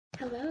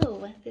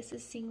Hello, this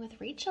is Sing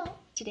with Rachel.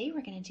 Today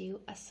we're going to do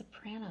a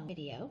soprano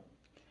video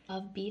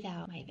of Be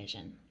Thou My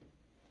Vision.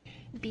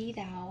 Be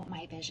Thou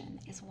My Vision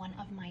is one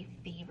of my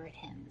favorite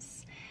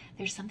hymns.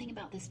 There's something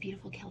about this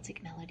beautiful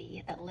Celtic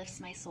melody that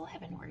lifts my soul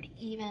heavenward,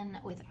 even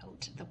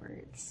without the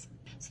words.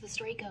 So the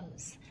story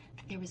goes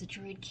that there was a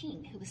Druid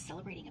king who was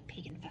celebrating a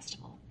pagan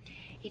festival.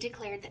 He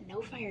declared that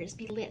no fires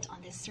be lit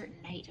on this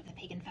certain night of the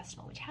pagan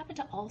festival, which happened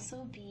to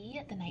also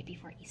be the night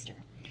before Easter.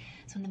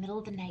 So in the middle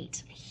of the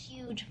night, a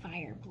huge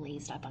fire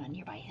blazed up on a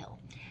nearby hill.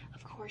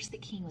 Of course, the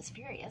king was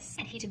furious,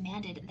 and he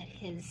demanded that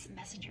his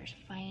messengers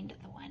find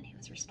the one who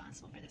was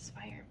responsible for this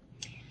fire.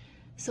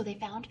 So they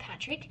found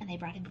Patrick, and they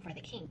brought him before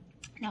the king.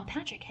 Now,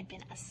 Patrick had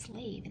been a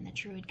slave in the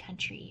Druid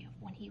country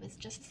when he was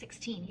just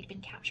 16. He'd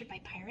been captured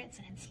by pirates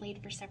and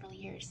enslaved for several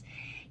years.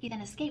 He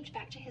then escaped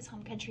back to his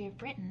home country of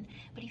Britain,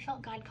 but he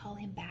felt God call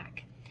him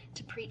back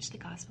to preach the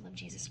gospel of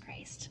Jesus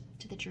Christ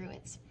to the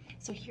Druids.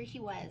 So here he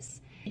was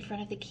in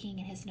front of the king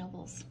and his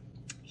nobles.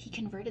 He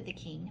converted the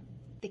king.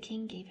 The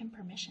king gave him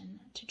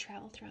permission to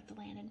travel throughout the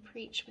land and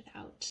preach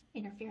without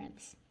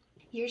interference.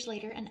 Years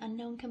later, an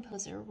unknown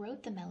composer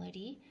wrote the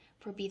melody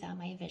for Be Thou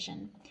My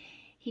Vision.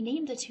 He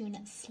named the tune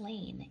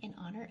Slain in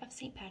honor of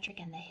St. Patrick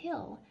and the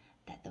hill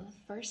that the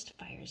first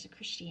fires of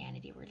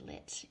Christianity were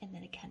lit in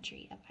the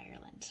country of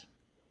Ireland.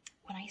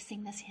 When I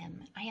sing this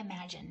hymn, I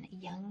imagine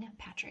young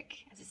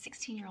Patrick as a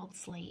 16-year-old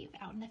slave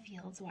out in the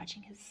fields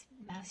watching his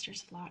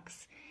master's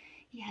flocks.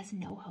 He has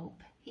no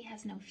hope. He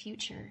has no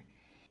future.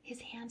 His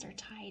hands are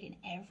tied in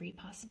every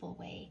possible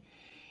way.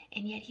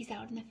 And yet he's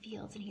out in the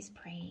fields and he's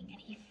praying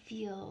and he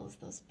feels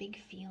those big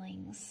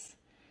feelings,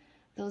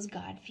 those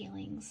God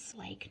feelings,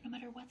 like no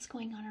matter what's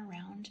going on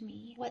around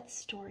me, what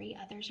story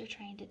others are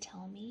trying to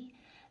tell me,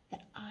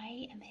 that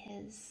I am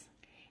his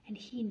and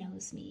he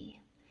knows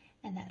me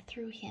and that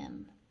through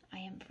him I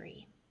am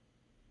free.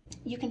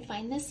 You can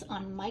find this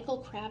on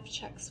Michael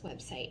Kravchuk's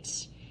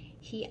website.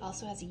 He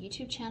also has a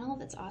YouTube channel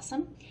that's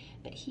awesome,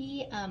 but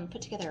he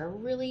put together a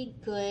really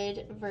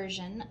good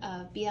version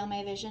of Be Thou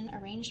My Vision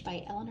arranged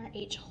by Eleanor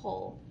H.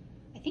 Hull.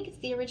 I think it's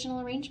the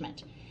original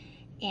arrangement.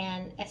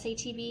 And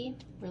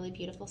SATB, really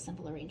beautiful,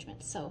 simple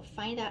arrangement. So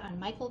find that on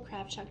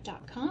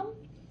michaelkravchuk.com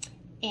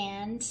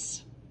and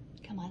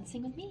come on,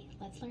 sing with me.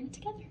 Let's learn it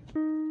together.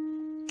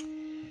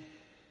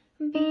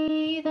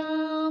 Be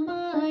thou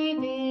my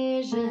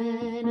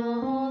vision,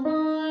 O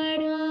Lord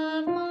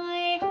of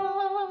my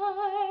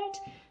heart,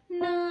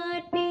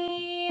 not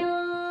be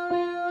all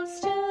else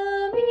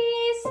to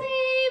me,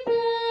 save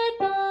that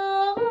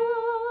thou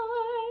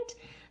art.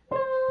 Thou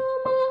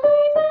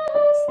my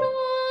best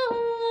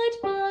thought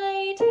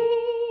by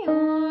day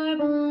or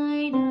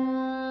by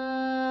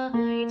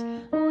night,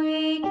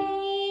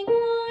 waking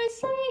or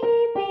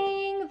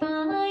sleeping,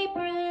 thy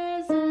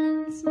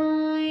presence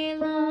my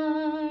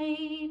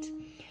light.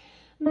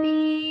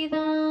 Be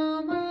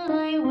thou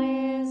my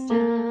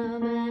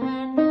wisdom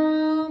and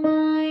thou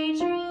my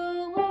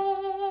true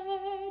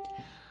word.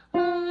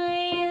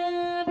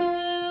 I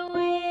ever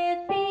with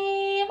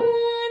thee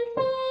and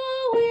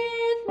thou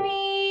with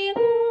me,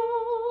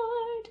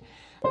 Lord.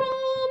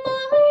 Thou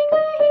my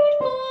great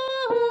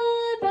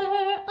Father,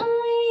 I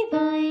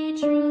thy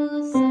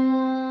true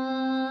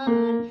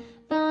Son.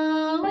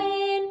 Thou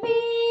in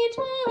me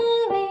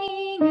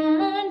dwelling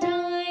and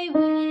I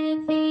with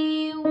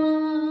thee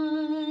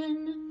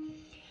one.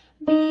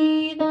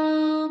 Be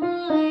thou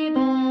my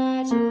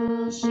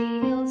battle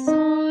shield,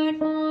 sword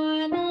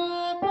for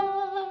the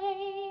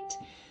fight.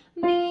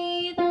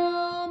 Be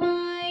thou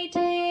my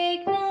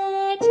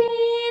dignity,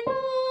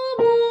 thou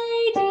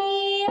my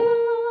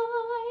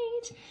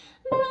delight.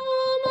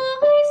 Thou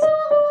my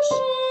soul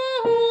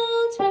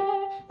shelter,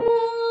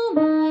 thou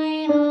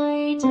my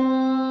high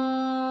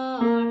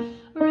tower.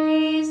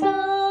 Raise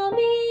thou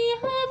me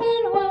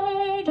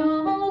heavenward,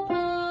 O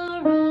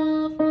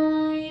power of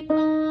my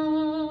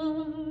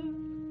power.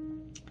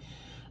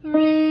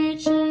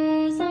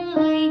 Riches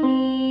I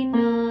need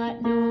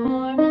not,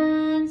 nor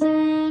man's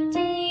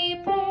empty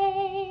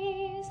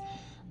praise.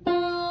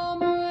 Thou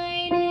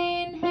mine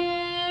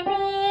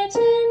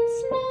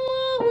inheritance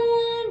now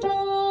and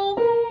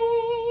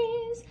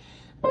always.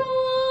 Thou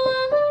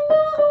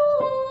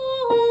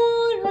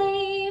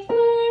only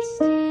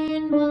first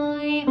in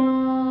my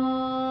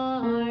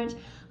heart.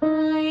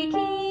 High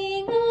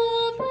King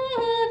of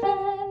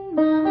heaven,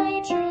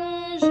 my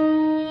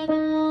treasure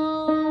thou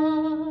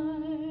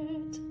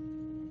art.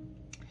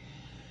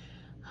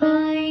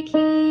 High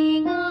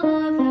King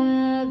of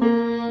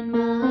heaven,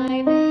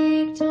 my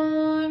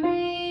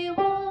victory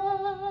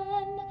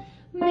won.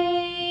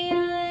 May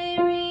I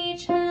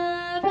reach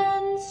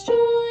heaven's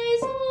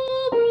joys,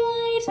 O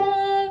bright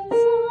of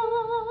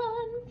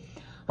sun.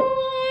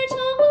 Heart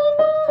of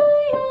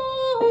my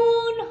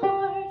own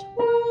heart,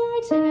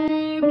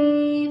 whate'er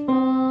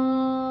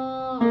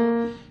befall,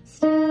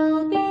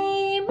 still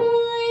be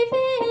my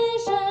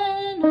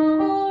vision, O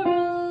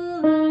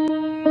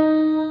ruler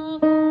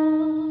of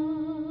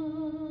all.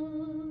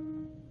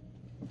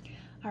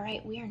 All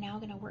right, we are now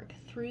going to work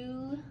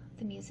through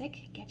the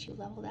music, get you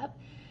leveled up.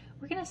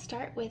 We're going to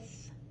start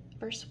with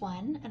verse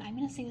 1, and I'm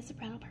going to sing the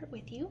soprano part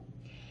with you.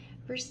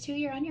 Verse 2,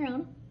 you're on your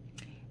own.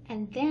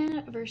 And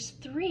then verse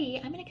 3,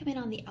 I'm going to come in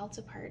on the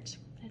alto part.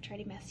 I'm going to try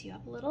to mess you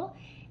up a little.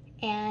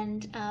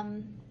 And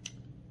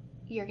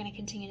you're going to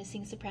continue to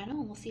sing soprano,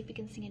 and we'll see if we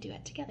can sing a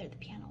duet together. The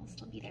piano will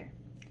still be there.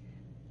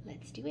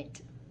 Let's do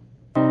it.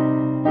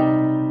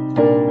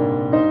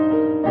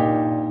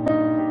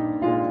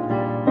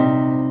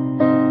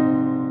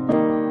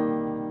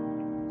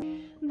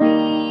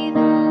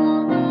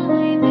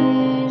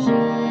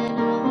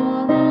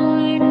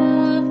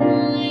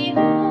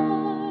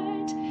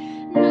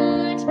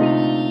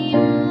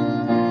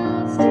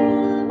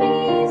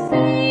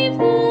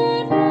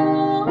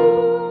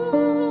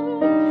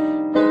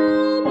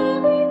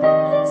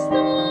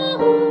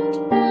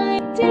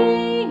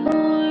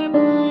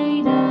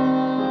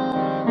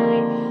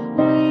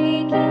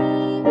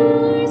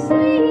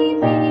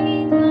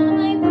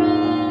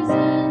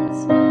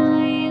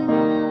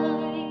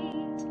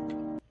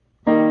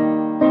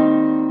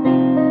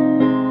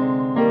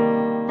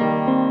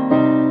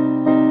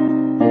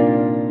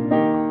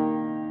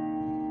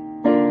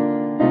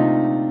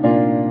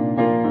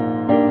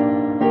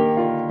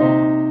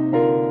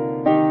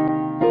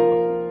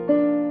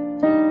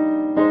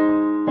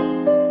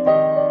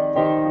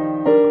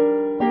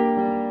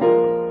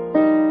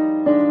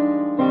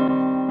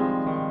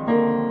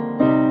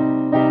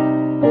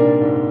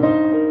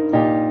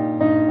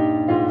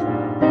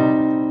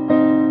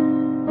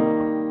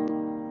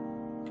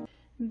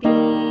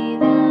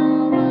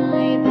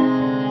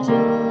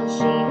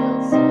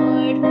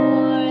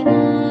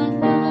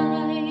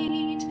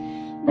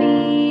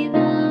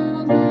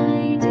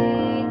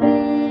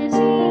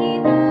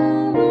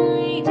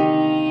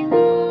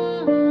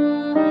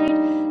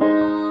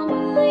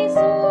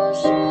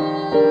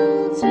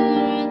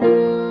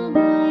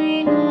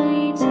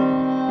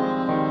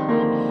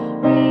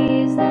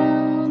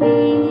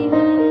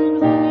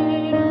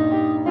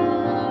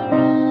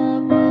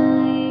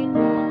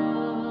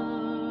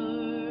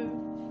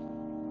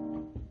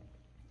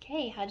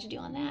 Okay, how'd you do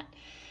on that?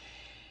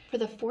 For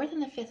the 4th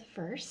and the 5th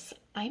verse,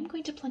 I'm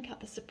going to plunk out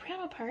the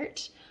soprano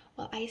part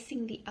while I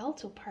sing the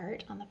alto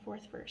part on the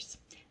 4th verse.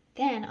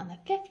 Then on the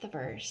 5th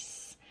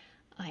verse,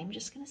 I'm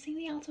just going to sing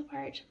the alto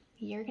part,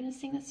 you're going to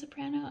sing the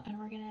soprano, and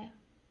we're going to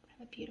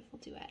have a beautiful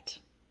duet.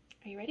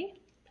 Are you ready?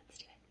 Let's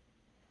do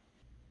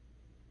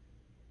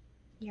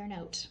it. Your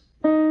note.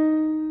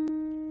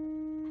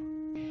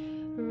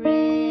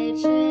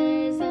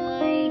 Riches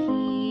I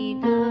heed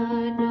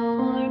not,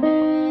 nor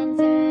man's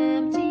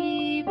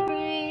empty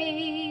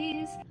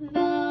praise.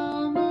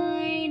 Thou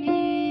mine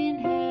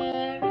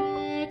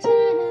inheritance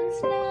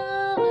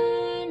now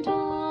and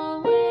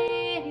always.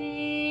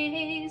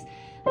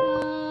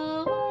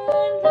 Thou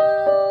and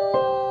thou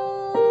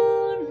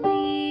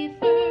only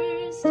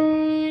first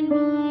in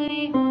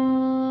my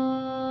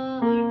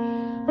heart.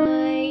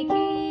 High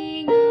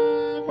King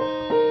of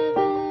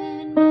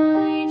heaven,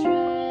 my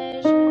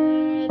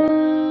treasure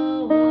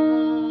thou art.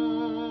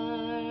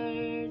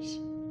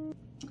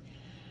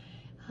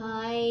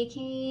 High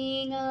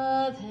King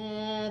of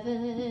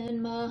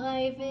heaven,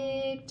 my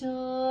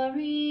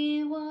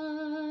victory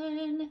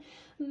won.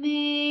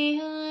 May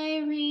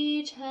I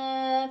reach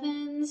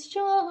heaven's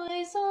joy.